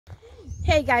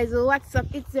Hey guys, what's up?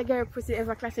 It's your girl Pussy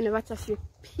Ever Class in the Water Shoe.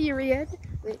 Period.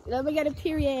 Wait, let me get a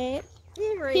period.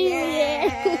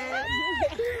 Period.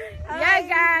 Yeah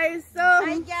guys, so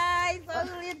hi guys, how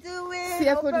are you doing?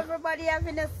 Hope everybody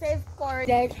having a safe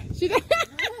quarantine.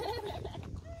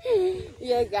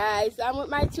 Yeah guys, I'm with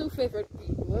my two favorite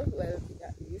people. Well,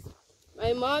 that is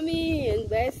my mommy and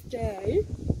best guy.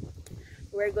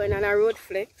 We're going on a road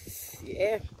flex,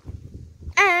 yeah.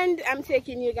 And I'm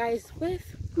taking you guys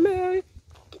with me.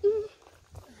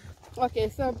 Okay,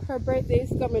 so her birthday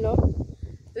is coming up.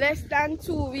 Less than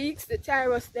 2 weeks. The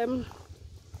Tyrus them.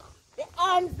 The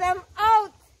arms them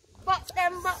out. Butt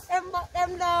them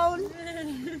down.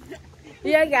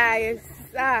 Yeah guys,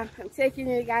 I'm taking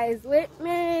you guys with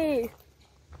me.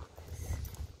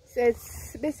 So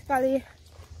it's basically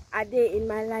a day in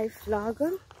my life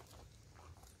vlog.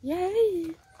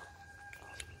 Yay!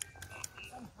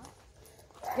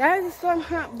 Guys, the sun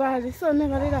hot bad. The sun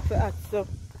never did have to act so.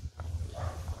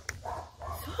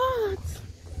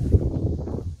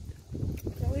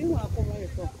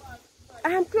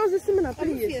 I'm close to similar,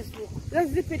 please.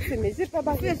 Let's zip it for me. Zip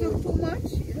about Facebook too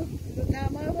much. You look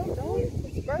normal. No,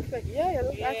 it's perfect. Yeah, you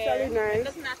look actually nice.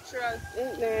 Look natural.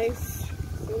 Look nice.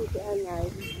 So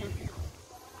nice.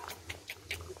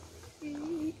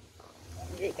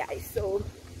 Hey guys, so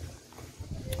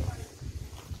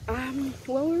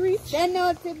when we reach they're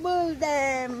notable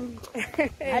them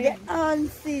at the on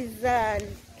season.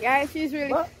 Yeah, she's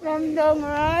really put them down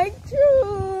right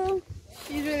through.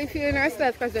 She's really feeling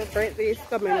herself because her birthday is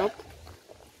coming up.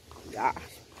 Yeah.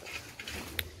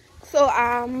 So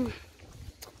I'll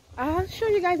show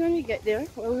you guys when we get there.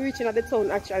 When we're reaching at the town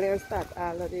actually and start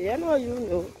all of the you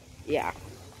know. Yeah.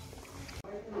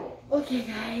 Okay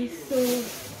guys, so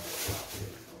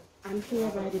I'm here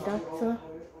by the doctor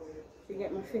to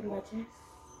get my finger test.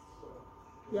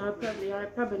 You're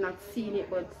probably not seen it,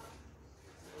 but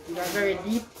it's a very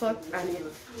deep cut and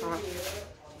it's hot.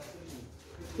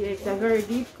 Yeah, it's a very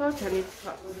deep cut and it's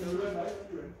hot.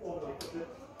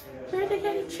 Try to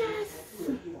get a chest.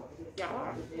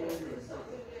 Yeah.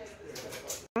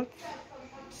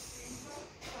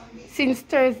 Since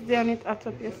Thursday and it hot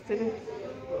up yesterday.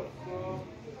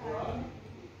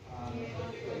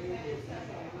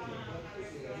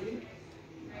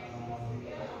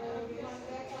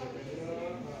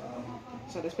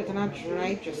 So this put on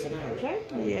dry just an hour,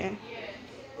 right? Yeah.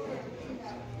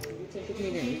 Take it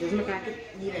in. It doesn't look like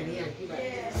it need any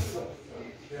antibiotics.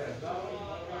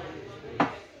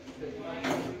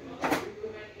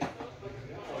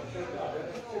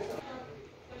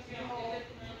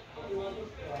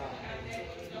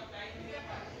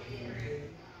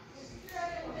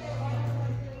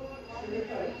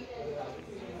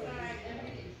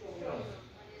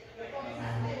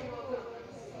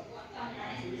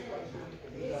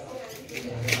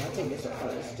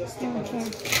 Just stick it.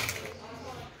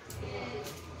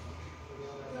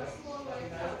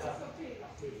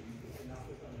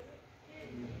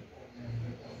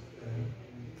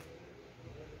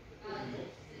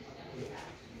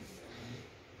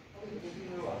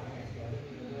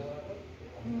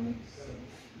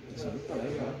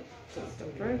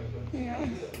 Yeah.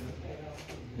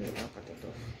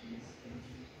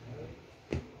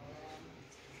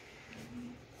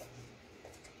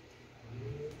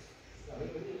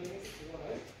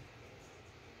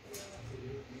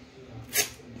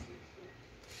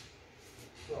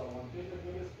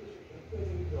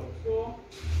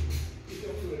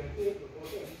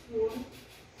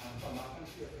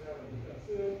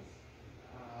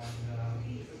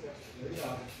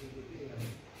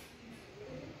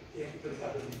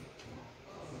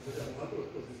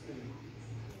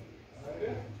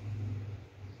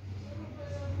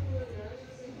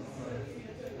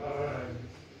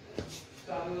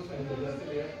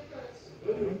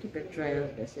 Keep it dry as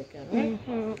best you can, right?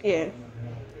 Yeah.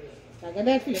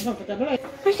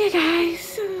 Okay guys,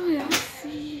 so let's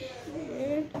see.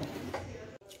 Yeah.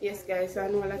 Yes guys, so I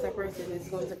know a lot of person is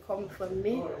going to come from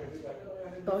me,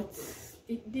 but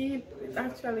it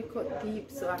actually cut deep,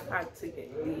 so I had to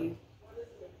get the,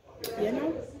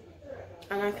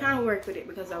 and I can't work with it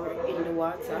because I work in the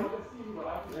water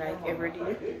like every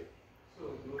day.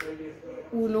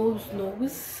 Who knows,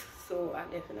 so I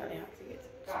definitely have to get it.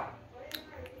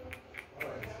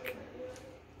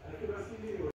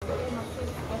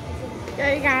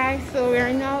 Okay guys, so we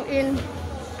are now in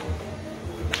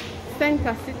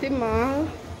Center City Mall.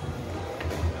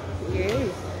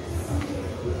 Yay.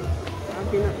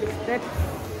 I've been up the steps.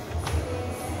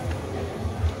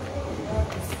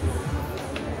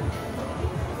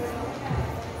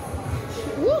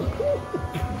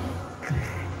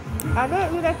 I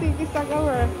don't know that this is gonna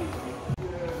work.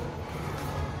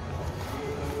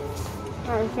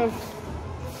 Alright, so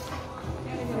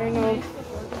I know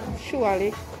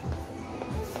Shoeaholics.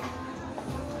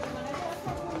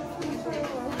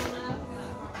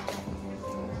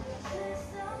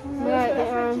 But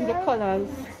the colors.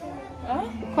 Huh?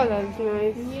 The colors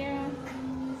nice. Yeah.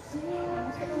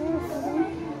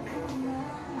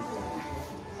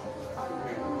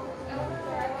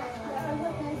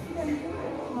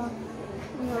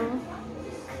 No.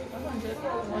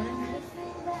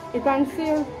 It's on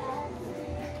sale.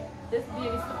 This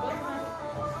baby slippers.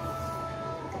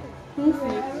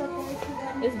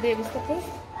 This baby slippers?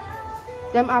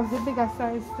 Them have the bigger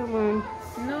size too, man.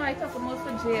 No, I talk about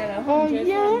for Jada. Oh,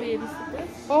 yeah? Baby slippers.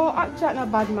 Oh, actually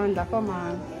not bad, man. Come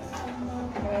on.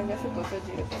 Well, that's supposed to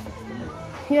Jada.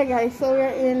 Yeah, guys, so we're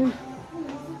in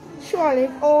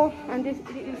Shoeaholics. Oh, and this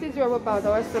is where we're about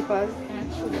our slippers.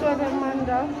 Show them,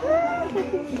 Manda.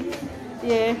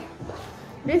 Yeah.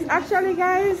 This actually,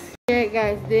 guys. Yeah,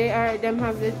 guys, they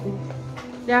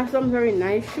have some very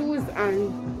nice shoes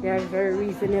and they are very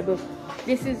reasonable.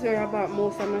 This is where I bought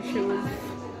most of my shoes.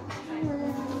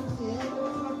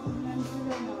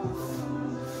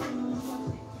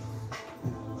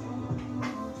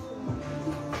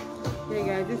 Yeah,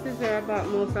 guys, this is where I bought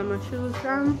most of my shoes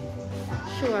from.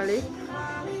 Shoeaholics.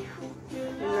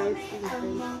 Nice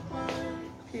season.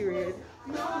 Period.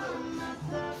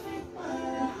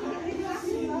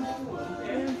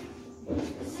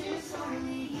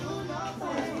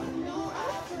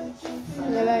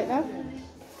 You like that?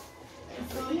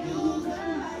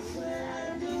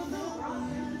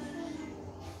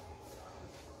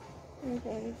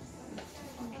 Okay.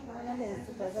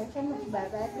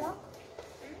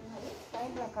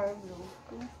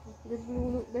 The blue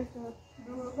look better.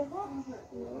 The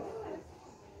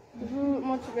blue look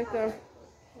much better.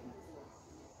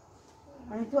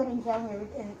 I don't think I wear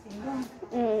it anything wrong.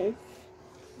 Yes.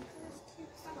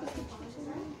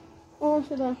 Oh,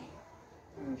 should I?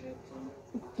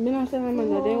 Me not say my man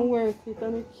that they work it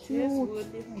and it's cute.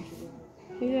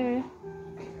 Yeah.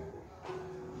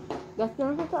 That's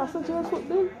not what I said you put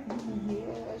them?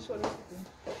 Yeah, I showed it.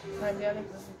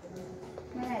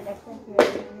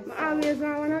 I always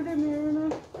want one of them here, you know.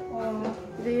 Oh.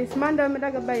 This man that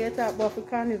I go buy it at for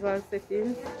carnival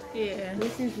settings. Yeah.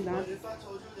 This is not.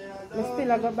 I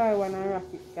still go buy one and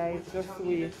rock it, guys. Just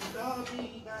wait.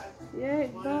 Yeah,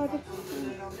 it's bad.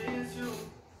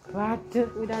 What?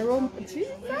 With a rump?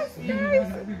 Jesus,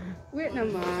 guys. Wait no,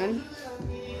 man.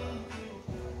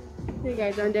 You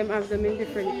guys, and them have them in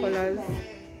different colors.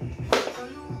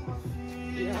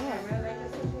 Yeah.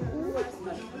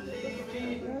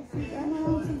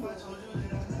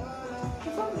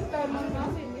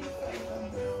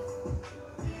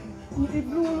 The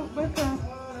blue look better.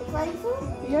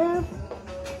 Yeah.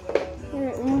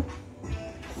 Yeah.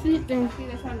 See them.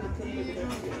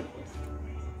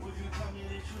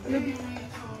 The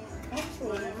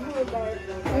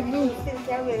blue.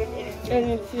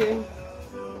 Anything.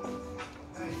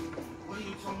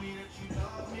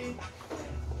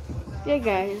 Yeah,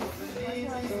 guys.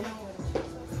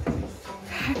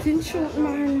 I didn't shoot,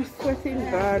 man. Sweating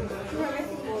bad.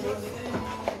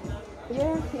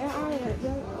 Yeah, alright.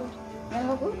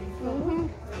 Yeah, good? Mm-hmm.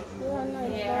 Yeah,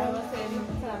 nice. Yeah, I was saying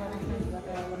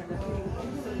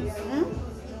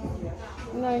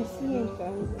nice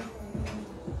sneaker.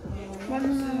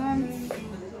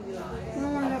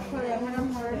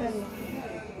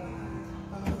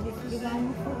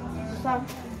 Stop.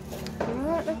 You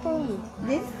like the phone?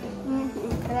 This?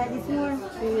 Mm-hmm. I like this more.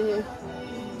 Yeah.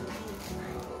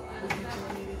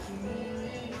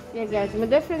 Yeah, guys, I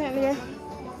definitely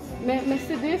me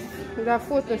see this with a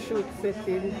photo shoot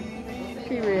setting.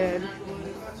 Period.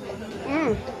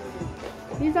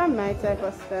 These are my type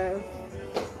of style.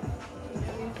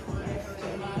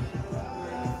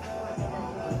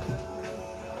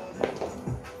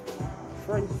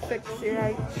 Front sexy,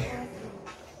 right?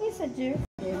 It's a deer.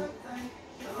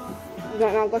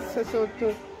 I got so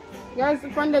too. Guys,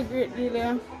 from the great deal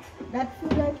here. That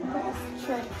feel like it was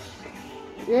stretch.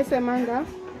 Yes, Amanda?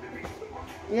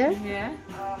 Yeah? Yeah.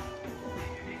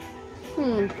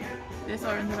 This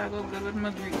orange will go good with my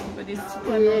green, but this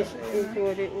yeah,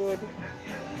 it would.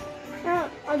 Yeah,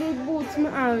 I do boots me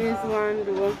always want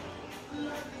to do.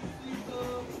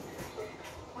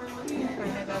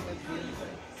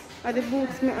 I the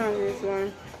boots me always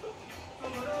want.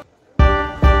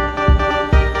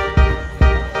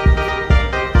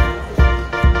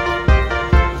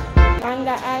 And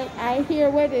I hear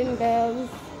wedding bells.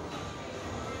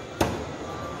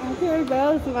 I hear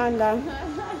bells, Amanda.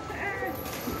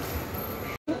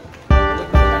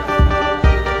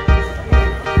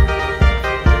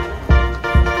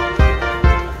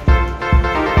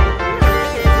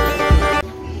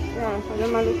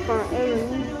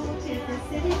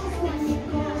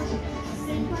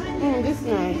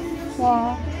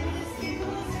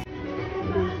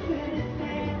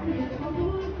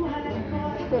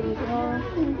 them tomorrow.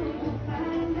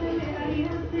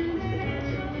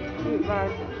 Eat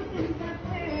bad.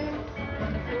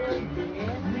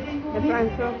 The plan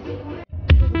so.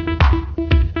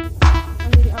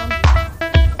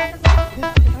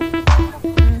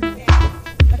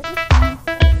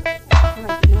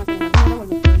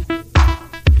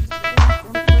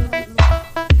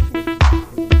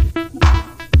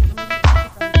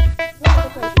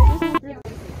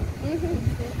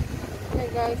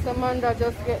 Amanda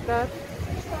just get that.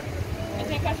 I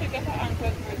think I should get an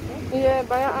anklet bracelet. Yeah,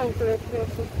 buy an anklet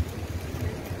bracelet.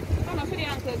 How much for the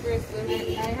anklet bracelet?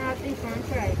 I have different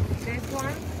price. This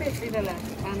one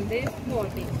 $50 and this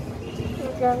 $40.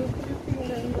 Okay.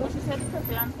 What she said,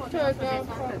 $50 and $40. Sure, yeah.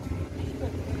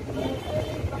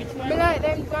 Which one? Me like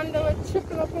them one that were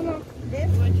triple up, you know.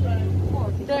 This Which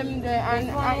one? Them there and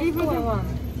one I even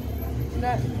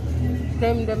that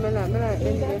them I like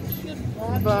them there.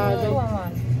 But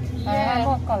I have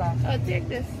what color? I'll take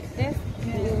this. This?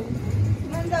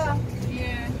 Manda,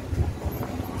 Yeah.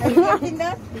 are you getting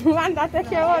that? Manda take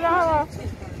care of that.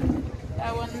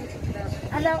 That one.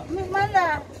 Hello,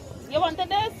 Manda. You wanted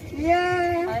this?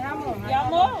 Yeah. I have more. You have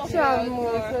more? Sure,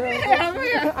 more.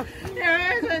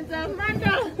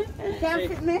 Amanda. Can't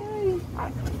fit me.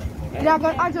 Yeah,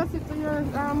 but adjust it to your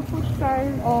foot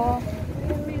size. Oh.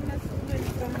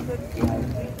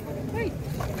 Wait.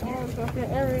 Oh, so the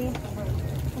earring.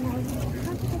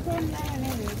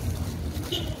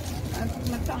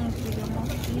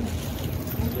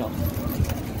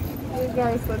 Hey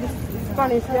guys, so this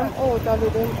Spanish them out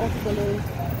of them actually.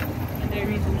 And they're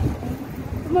reasonable.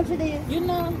 How much it is? You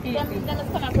know, them gonna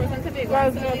come up person to big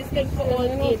Guys, one. So these things for all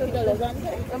 $80, aren't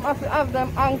they? Them have to have them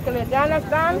anklet. You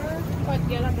understand? But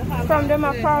you have to have From them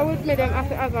apart with me, them have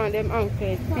to have on them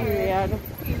anklet. Period.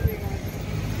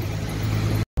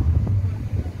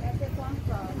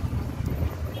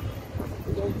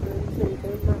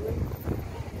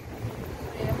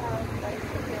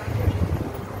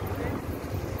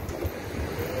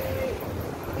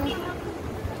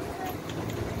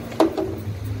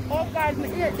 Oh God, me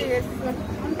eat this.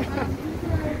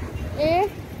 Eh?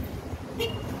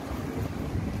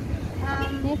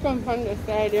 You come from the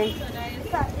side, yeah.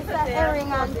 It's an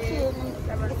earring and chain.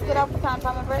 It's good to put on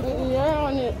for my birthday. Yeah,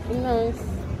 on it. Nice.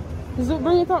 So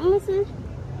bring it up, Missy.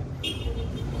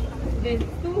 There's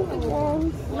two.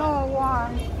 One. No,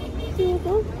 one. Two.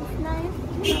 It's nice.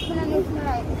 I'm gonna make me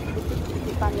like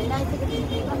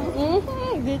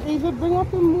it. Did even bring up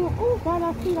the more? Oh God,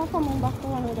 I feel like coming back to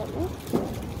one of that.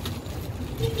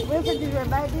 Where did you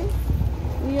buy this?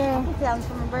 Yeah. Put it on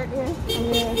for my birthday.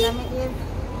 Yeah. Let me eat.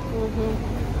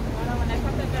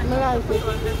 I like it.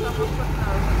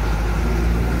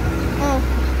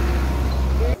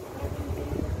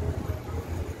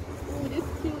 This is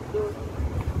cute though.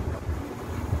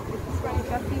 It's like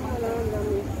a thing around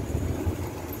me.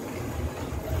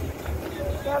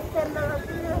 You have $10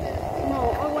 here? No,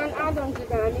 I want add-ons to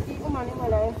that. I keep money in my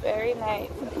life. very nice.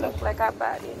 Look like a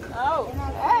body. Oh,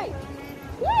 Hey!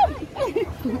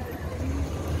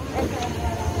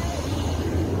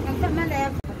 and from my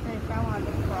left, I want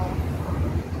to go.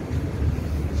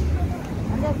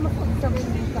 And there's my foot something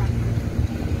in front.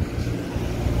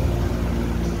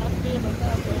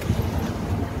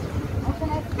 How can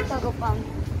I put a go on?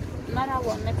 Not that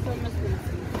one, next one is good.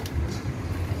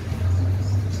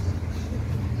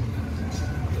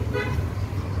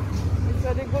 So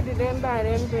the goodie them buy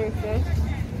them bracelets.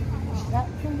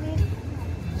 That's too big.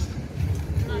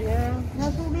 Yeah.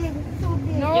 Not too big. It's too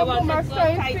big. No, You want but it to go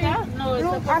my tighter? No, it's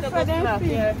Look, supposed to after go them flat.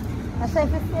 feet. Yeah. I say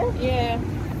for still? Yeah.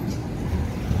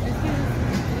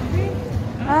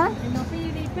 Huh?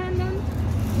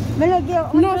 Me not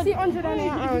give No, see 100 on your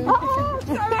hand. Oh,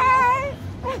 sorry.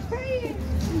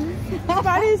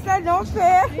 Somebody said don't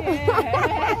pay. Yeah.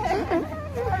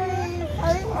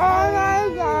 Oh my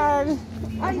God.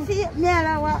 I see me and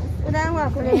I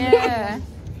walk with it. Yeah.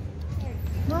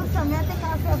 No, so me take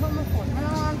off from my phone. I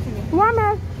don't want to. Mama.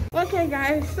 Okay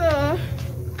guys, so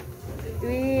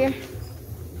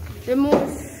the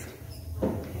most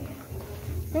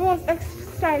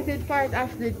excited part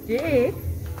of the day,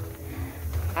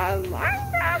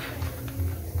 Amanda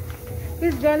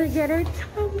is gonna get her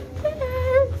tongue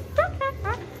pierced.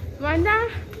 Amanda,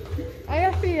 how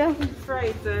you feel?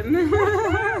 Frightened.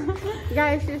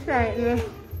 Guys, she's frightened.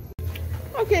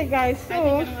 Okay guys, I so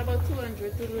think I'm about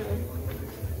 200 to do.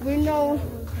 we know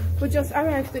we just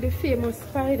arrived to the famous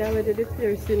spider where they did the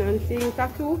piercing and seeing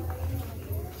tattoo.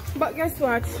 But guess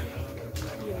what?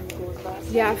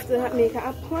 You have to make an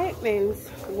appointment.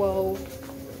 Whoa.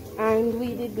 And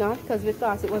we did not because we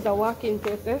thought it was a walk-in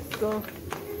process. So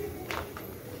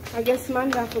I guess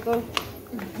Manda have to go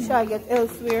Shall I get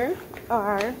elsewhere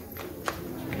or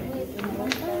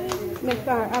make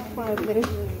our appointment?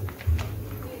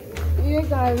 Yeah,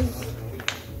 guys.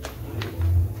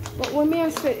 But what me I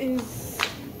say is,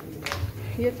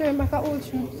 you turn back at old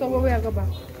shoe, so where we go back.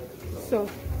 So,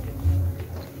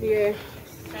 yeah.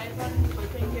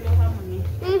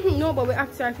 No, but we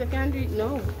actually if you can do it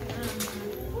now.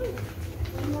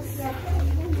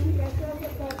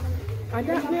 And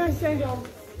that me I say.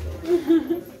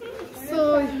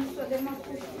 So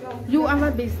you have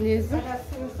a business,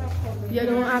 you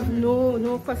don't have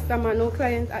no customer, no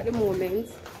client at the moment,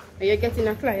 and you're getting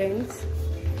a client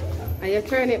and you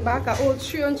turn it back at old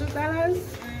 $300.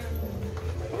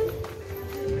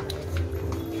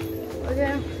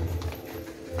 Okay.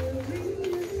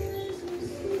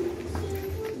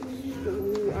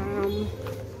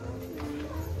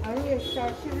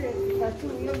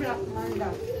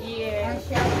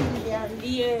 Yeah.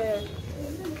 Yeah.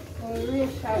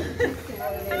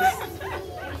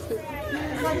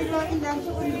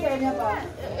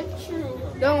 True.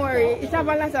 Don't worry, it's have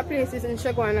a lot of places in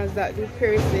Chaguanas that do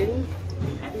piercing.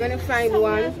 You're gonna find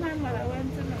one.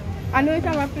 I know it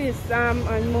have a place on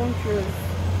Mount Rose.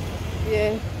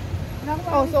 Yeah.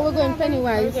 Oh, so we're going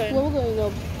Pennywise. Where we're going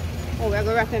up? Oh, we're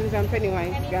going Rattans and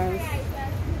Pennywise, guys.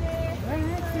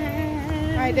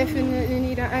 I definitely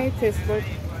need an eye test, but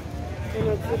I'm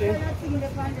not today.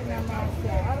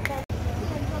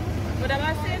 But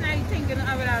I'm saying I think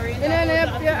I will arrange.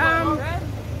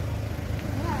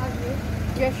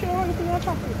 You're sure it's in your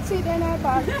pocket? See then I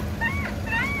bag.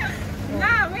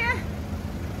 Nah, man.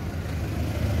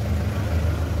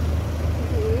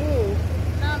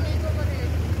 Nah, me go over there.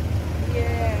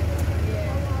 Yeah.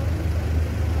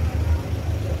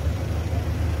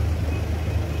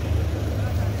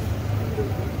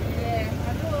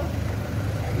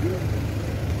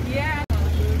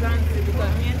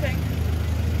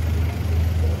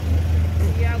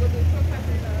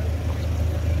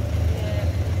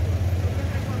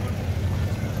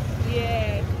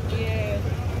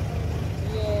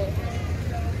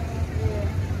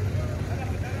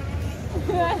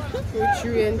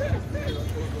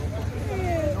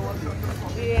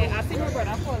 Yeah, I think my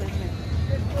brother calling me.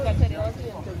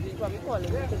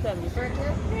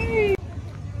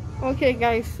 Okay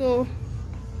guys, so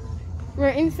we're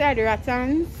inside the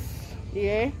Rattans.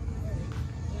 Yeah,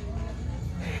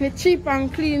 the cheap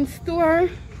and clean store.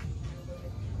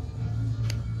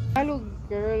 Hello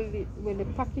girl, with the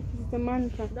packet is the man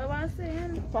pan. That was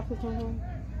saying the packet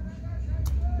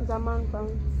is a man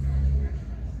pan.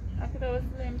 After I was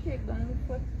slim take down the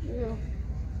foot. Yeah.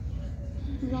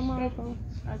 It's a man pan.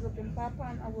 As up in Papa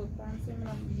and I work pants and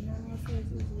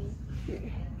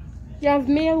you have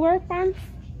male work pants?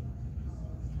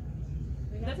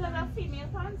 That was a female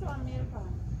pants or a male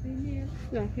pants? Female.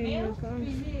 Yeah, female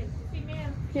pants.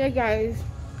 Female. Yeah guys,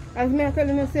 as me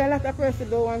telling you, say a lot of people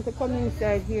don't want to come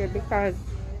inside here because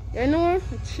you know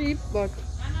it's cheap, but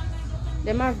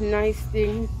they have nice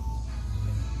things.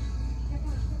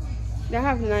 They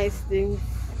have nice things.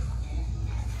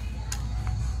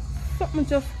 Something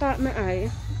just caught my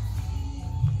eye.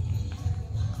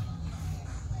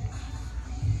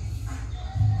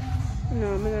 No,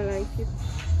 I don't like it.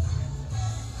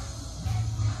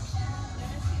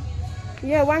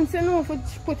 Yeah, once you know,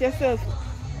 put yourself.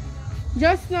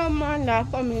 Just now, man, that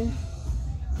coming.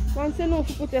 Once you know,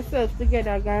 put yourself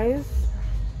together, guys.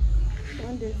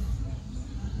 On this.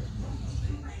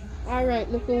 Alright,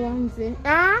 look at onesie.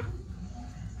 Ah?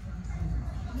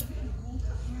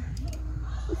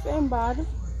 This ain't bad.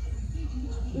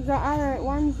 Is that alright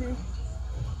onesie?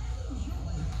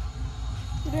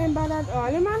 It ain't bad at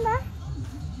all, Amanda?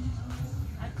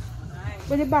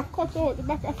 But the back cut out, the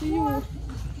back of the you.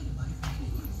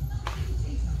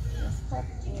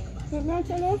 Let me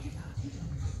tell you.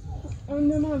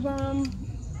 And them have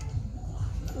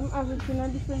everything a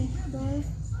different size.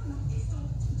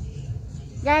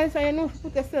 Guys, so you know,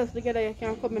 put yourselves together, you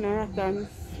can come in a Rattans.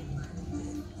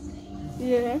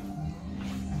 Yeah.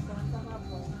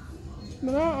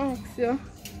 But I'll ask you.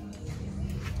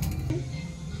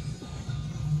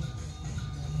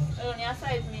 Only a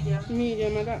size medium.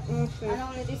 Medium, I got no size. And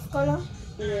only this color?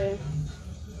 Yeah.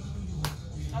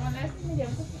 I want a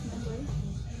medium.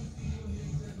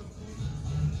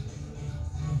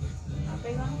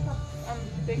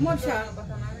 Much?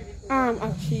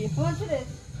 Actually. How much is it?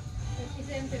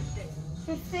 50?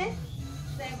 50?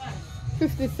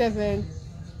 57.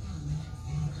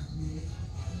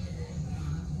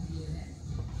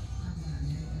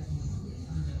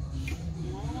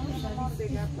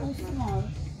 Small.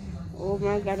 Oh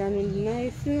my god, and it's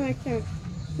nice. You know, I can't.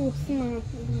 So small.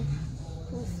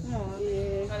 too small.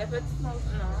 Yeah. Well, if it's small,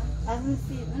 no. I don't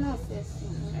see it. I don't see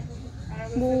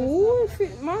it. Ooh,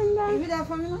 fit Manda. Give me that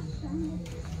for me, no?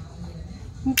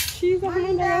 She's a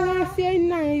Manda, I want to see it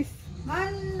nice.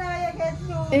 Manda, you get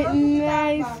through. It's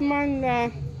nice,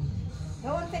 Manda.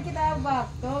 Don't take it out back.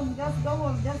 Don't just go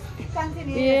home. Just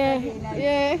continue. Yeah,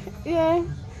 Nice. yeah.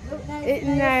 Look nice. It's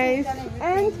nice.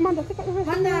 And Manda, take out the rest.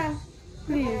 Manda,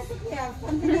 Please. yeah,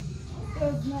 continue. It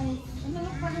was nice. And then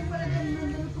look for the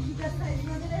bigger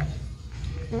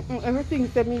size. Everything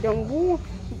to me don't go.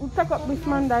 We take up this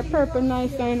Manda, purple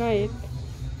nice and it.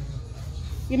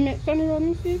 Give me, can you run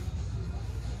me see?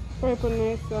 Purple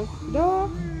nice one.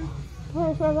 Though,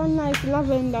 purple and nice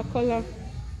lavender color.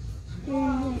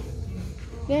 Yeah.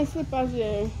 Then slippers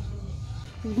here.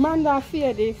 Manda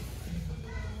fear this.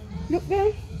 Look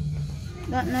there.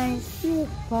 That nice. Super.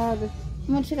 How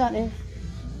much you got there?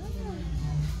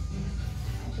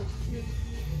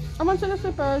 How much are the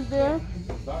slippers there?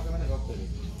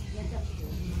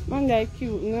 Manda is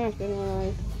cute, nice and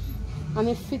alright. And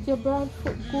it fits your broad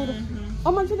foot good.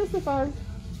 How much are the slippers?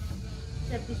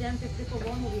 50 for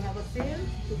one. We have a sale.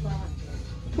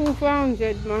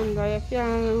 200, Manda, you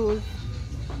can't lose.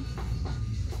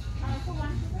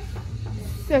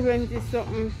 70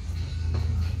 something.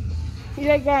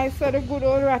 Yeah guys, so the good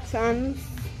old Rattans.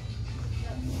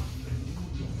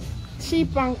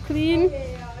 Cheap and clean.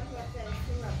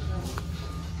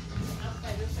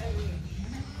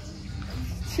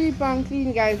 Cheap and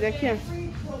clean guys, you can.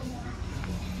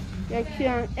 You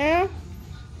can, eh?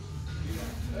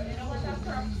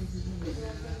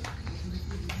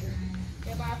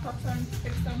 Yeah, but I Crocs and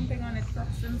stick something on it,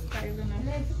 Crocs and styles and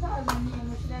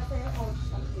all.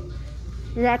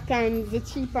 Rattans, the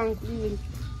cheap and clean.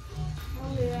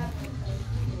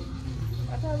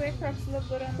 What are we Crocs look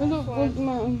good on They look my good, foot?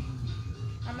 man.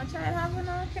 I'm a child having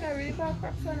a, can I really buy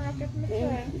Crocs and rocket my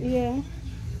child? Yeah.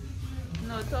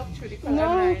 No, talk through the color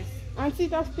No, nice. and see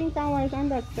that's pink and white on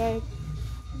that side.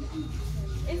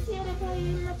 Is the other guy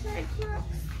in my child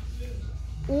Crocs?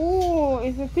 Oh,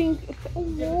 it's a pink. Oh,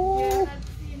 Yeah, that's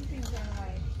seeing pink and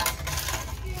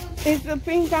white. it's a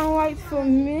pink and white for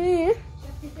me.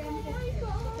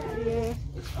 Yeah.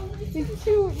 It's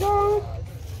cute though.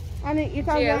 And it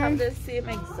has Yeah, I have the same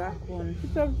exact one. it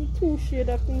has the two shades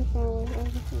of pink and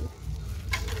white.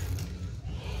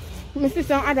 My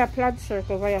sister had a plaid shirt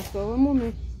over here, so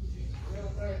mommy.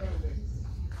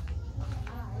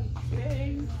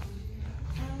 Okay.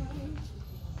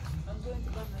 I'm going to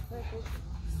buy my purple.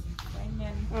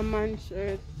 A man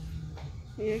shirt.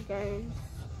 Here guys.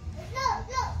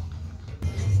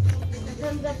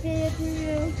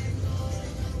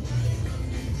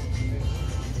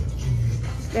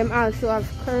 Them also have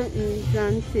curtains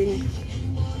and things.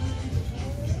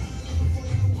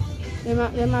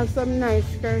 Them have some nice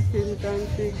curtains and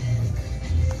things.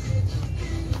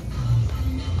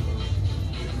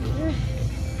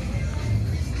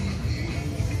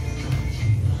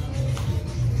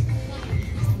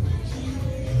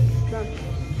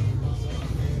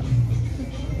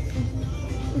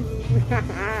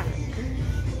 Yeah.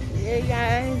 Yeah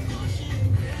guys.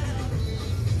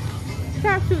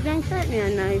 Tracksuit and curtain are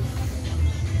nice.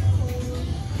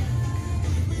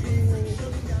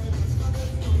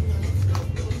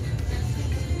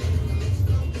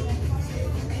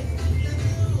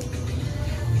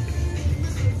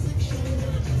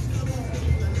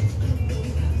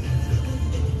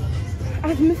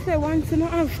 As I say, once you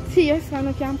have taste and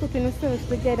you can put in the sauce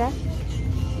together,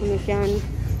 and you can,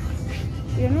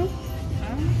 you know.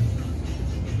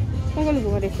 I'm going to go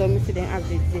over there so I see them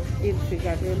average this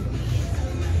figure them.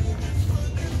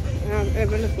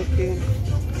 Have a look at you.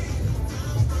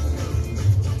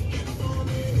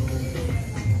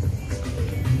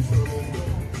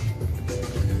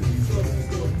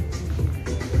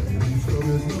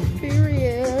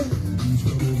 Period.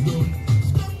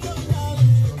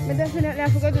 But definitely I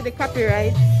forgot to do the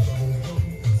copyright.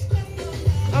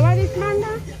 How about this man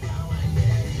there?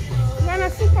 You want a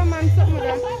Superman something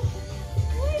like that?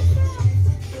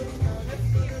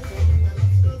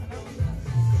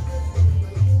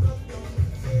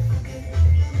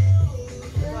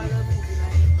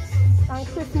 And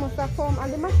Christmas are come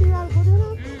and the material good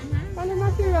enough. And the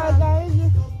material guys.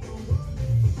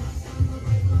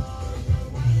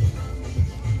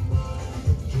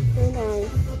 Very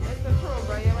nice. That's the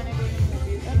program, yeah, when I go in the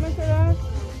movies. That material.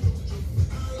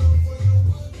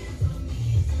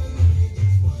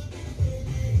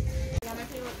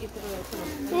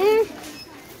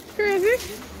 Crazy.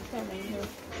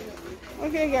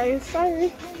 Okay guys,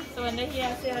 sorry. So when they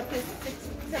hear say that it's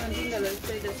 $17,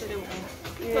 so they just say they want.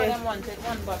 So them wanted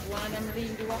one, but one of them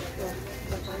leave the work. So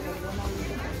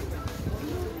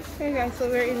Hey guys, so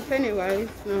we're in Pennywise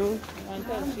now.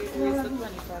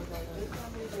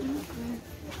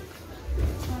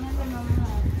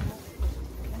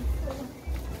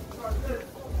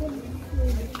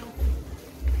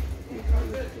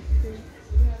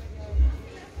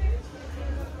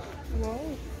 Wow.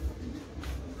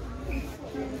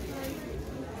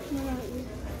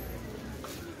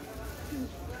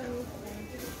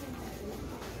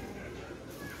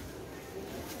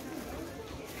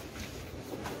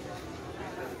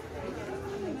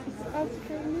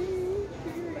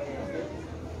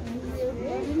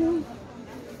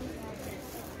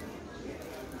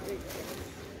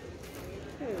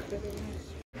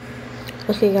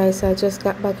 Okay guys, I just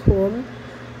got back home,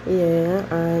 yeah,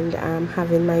 and I'm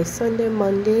having my Sunday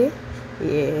Monday.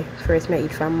 Yeah, first I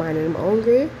eat from morning, I'm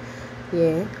hungry.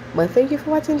 Yeah, but thank you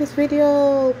for watching this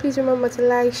video. Please remember to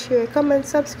like, share, comment,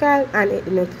 subscribe, and hit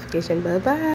the notification bell. Bye.